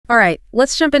All right,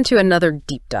 let's jump into another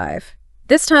deep dive.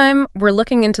 This time, we're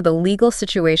looking into the legal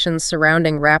situations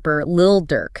surrounding rapper Lil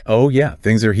Durk. Oh yeah,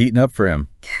 things are heating up for him.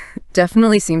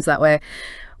 Definitely seems that way.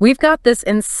 We've got this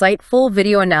insightful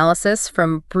video analysis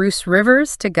from Bruce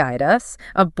Rivers to guide us,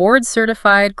 a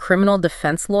board-certified criminal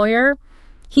defense lawyer.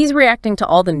 He's reacting to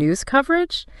all the news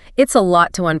coverage. It's a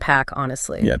lot to unpack,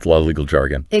 honestly. Yeah, it's a lot of legal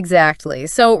jargon. Exactly.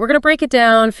 So we're going to break it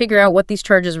down, figure out what these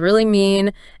charges really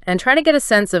mean, and try to get a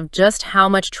sense of just how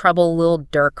much trouble Lil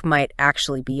Durk might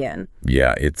actually be in.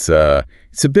 Yeah, it's a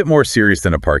bit more serious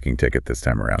than a parking ticket this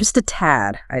time around. Just a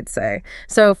tad, I'd say.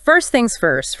 So first things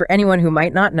first, for anyone who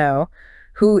might not know,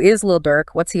 who is Lil Durk?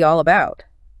 What's he all about?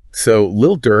 So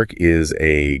Lil Durk is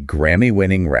a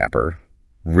Grammy-winning rapper,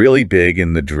 really big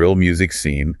in the drill music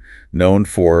scene, known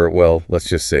for, well, let's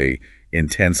just say,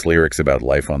 intense lyrics about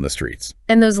life on the streets.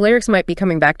 And those lyrics might be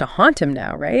coming back to haunt him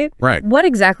now, right? Right. What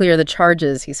exactly are the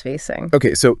charges he's facing?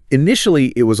 Okay, so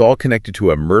initially it was all connected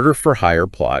to a murder-for-hire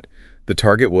plot. The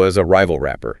target was a rival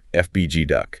rapper, FBG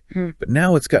Duck. But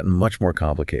now it's gotten much more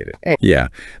complicated. Hey. Yeah,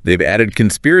 they've added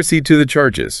conspiracy to the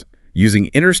charges,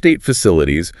 using interstate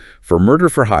facilities for murder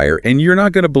for hire, and you're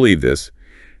not going to believe this.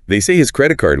 They say his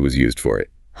credit card was used for it.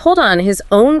 Hold on, his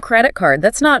own credit card?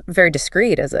 That's not very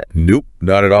discreet, is it? Nope,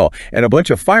 not at all. And a bunch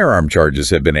of firearm charges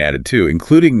have been added too,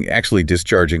 including actually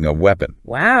discharging a weapon.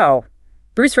 Wow.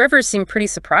 Bruce Rivers seemed pretty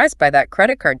surprised by that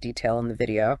credit card detail in the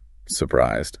video.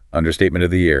 Surprised. Understatement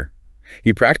of the year.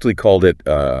 He practically called it,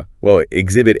 well,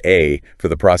 Exhibit A for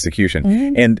the prosecution.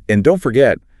 And don't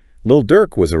forget, Lil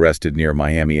Durk was arrested near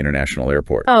Miami International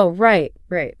Airport. Oh, right.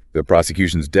 The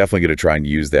prosecution's definitely going to try and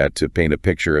use that to paint a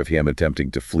picture of him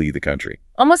attempting to flee the country.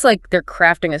 Almost like they're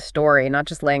crafting a story, not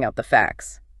just laying out the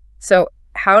facts. So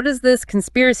how does this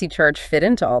conspiracy charge fit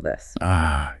into all this?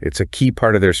 It's a key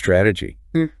part of their strategy.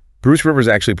 Bruce Rivers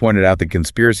actually pointed out that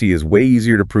conspiracy is way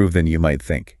easier to prove than you might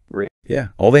think. Really? Yeah.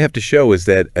 All they have to show is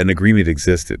that an agreement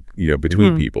existed,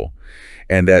 between people,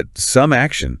 and that some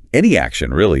action, any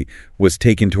action really, was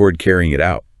taken toward carrying it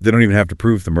out. They don't even have to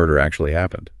prove the murder actually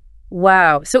happened.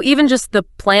 Wow. So even just the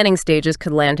planning stages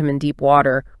could land him in deep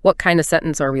water. What kind of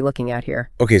sentence are we looking at here?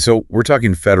 Okay, so we're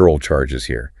talking federal charges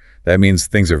here. That means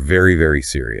things are very, very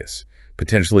serious.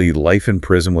 Potentially life in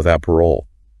prison without parole.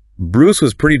 Bruce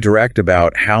was pretty direct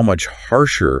about how much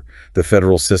harsher the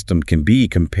federal system can be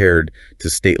compared to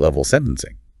state-level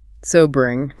sentencing.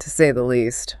 Sobering, to say the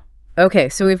least. Okay,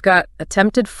 so we've got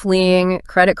attempted fleeing,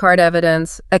 credit card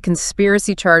evidence, a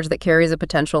conspiracy charge that carries a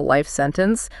potential life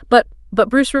sentence. But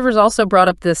Bruce Rivers also brought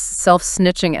up this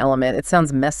self-snitching element. It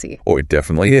sounds messy. Oh, it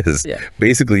definitely is. Yeah.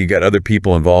 Basically, you got other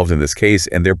people involved in this case,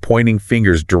 and they're pointing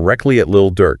fingers directly at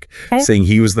Lil Durk, saying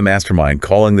he was the mastermind,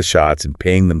 calling the shots and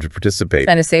paying them to participate.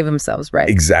 Trying to save themselves, right?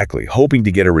 Exactly, hoping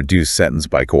to get a reduced sentence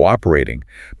by cooperating.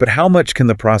 But how much can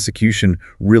the prosecution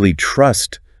really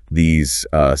trust these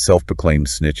self-proclaimed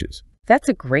snitches? That's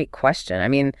a great question. I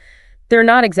mean, they're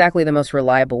not exactly the most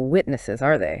reliable witnesses,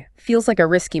 are they? Feels like a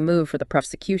risky move for the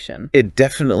prosecution. It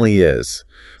definitely is.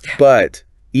 But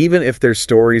even if their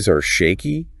stories are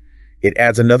shaky, it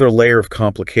adds another layer of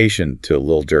complication to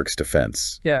Lil Durk's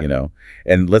defense. Yeah.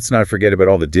 And let's not forget about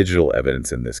all the digital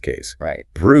evidence in this case. Right.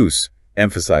 Bruce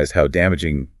emphasized how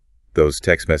damaging those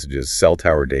text messages, cell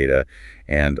tower data,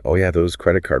 and, oh yeah, those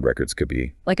credit card records could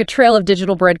be. Like a trail of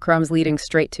digital breadcrumbs leading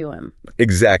straight to him.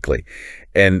 Exactly.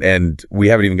 And we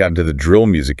haven't even gotten to the drill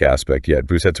music aspect yet.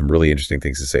 Bruce had some really interesting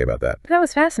things to say about that. That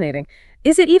was fascinating.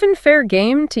 Is it even fair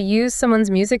game to use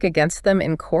someone's music against them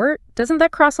in court? Doesn't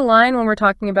that cross a line when we're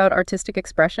talking about artistic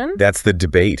expression? That's the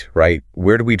debate, right?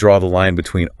 Where do we draw the line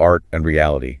between art and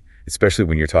reality? Especially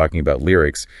when you're talking about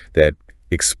lyrics that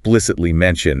explicitly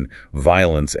mention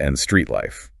violence and street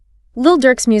life. Lil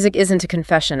Durk's music isn't a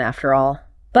confession, after all.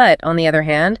 But, on the other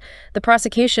hand, the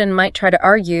prosecution might try to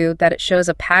argue that it shows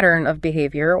a pattern of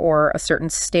behavior or a certain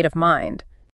state of mind.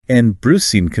 And Bruce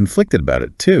seemed conflicted about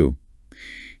it, too.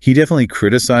 He definitely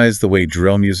criticized the way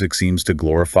drill music seems to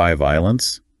glorify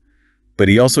violence, but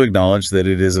he also acknowledged that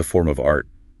it is a form of art.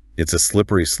 It's a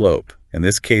slippery slope, and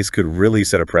this case could really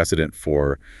set a precedent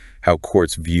for how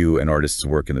courts view an artist's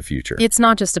work in the future. It's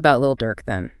not just about Lil Durk,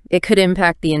 then. It could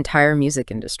impact the entire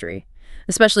music industry,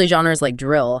 especially genres like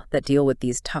drill that deal with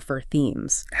these tougher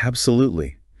themes.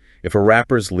 Absolutely. If a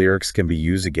rapper's lyrics can be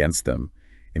used against them,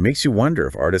 it makes you wonder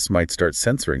if artists might start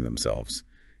censoring themselves.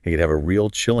 It could have a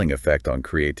real chilling effect on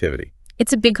creativity.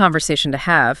 It's a big conversation to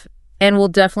have, and we'll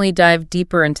definitely dive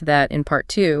deeper into that in part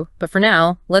 2. But for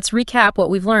now, let's recap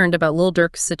what we've learned about Lil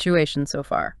Durk's situation so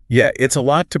far. Yeah, it's a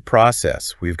lot to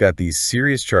process. We've got these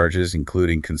serious charges,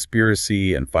 including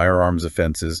conspiracy and firearms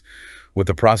offenses, with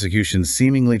the prosecution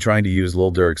seemingly trying to use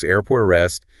Lil Durk's airport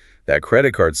arrest, that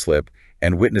credit card slip,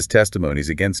 and witness testimonies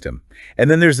against him. And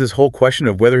then there's this whole question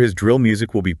of whether his drill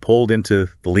music will be pulled into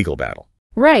the legal battle.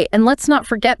 Right, and let's not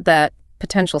forget that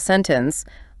potential sentence,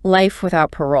 life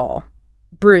without parole.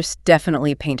 Bruce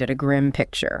definitely painted a grim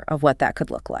picture of what that could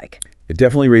look like. It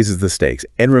definitely raises the stakes.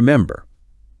 And remember,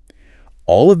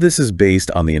 all of this is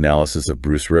based on the analysis of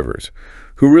Bruce Rivers,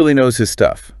 who really knows his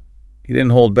stuff. He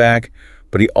didn't hold back,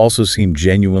 but he also seemed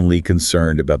genuinely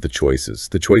concerned about the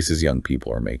choices young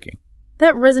people are making.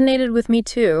 That resonated with me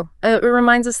too. It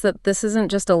reminds us that this isn't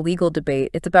just a legal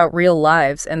debate. It's about real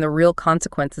lives and the real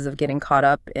consequences of getting caught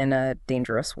up in a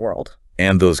dangerous world.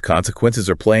 And those consequences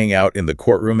are playing out in the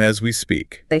courtroom as we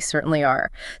speak. They certainly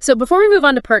are. So before we move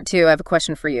on to part 2, I have a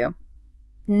question for you.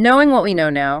 Knowing what we know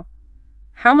now,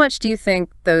 how much do you think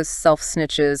those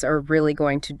self-snitches are really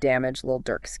going to damage Lil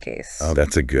Durk's case? Oh,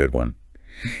 that's a good one.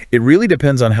 It really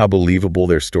depends on how believable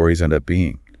their stories end up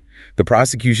being. The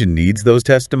prosecution needs those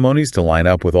testimonies to line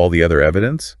up with all the other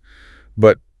evidence.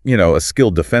 But, a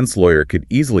skilled defense lawyer could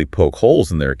easily poke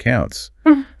holes in their accounts.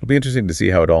 It'll be interesting to see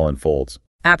how it all unfolds.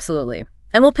 Absolutely.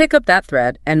 And we'll pick up that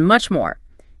thread and much more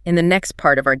in the next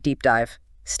part of our deep dive.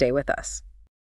 Stay with us.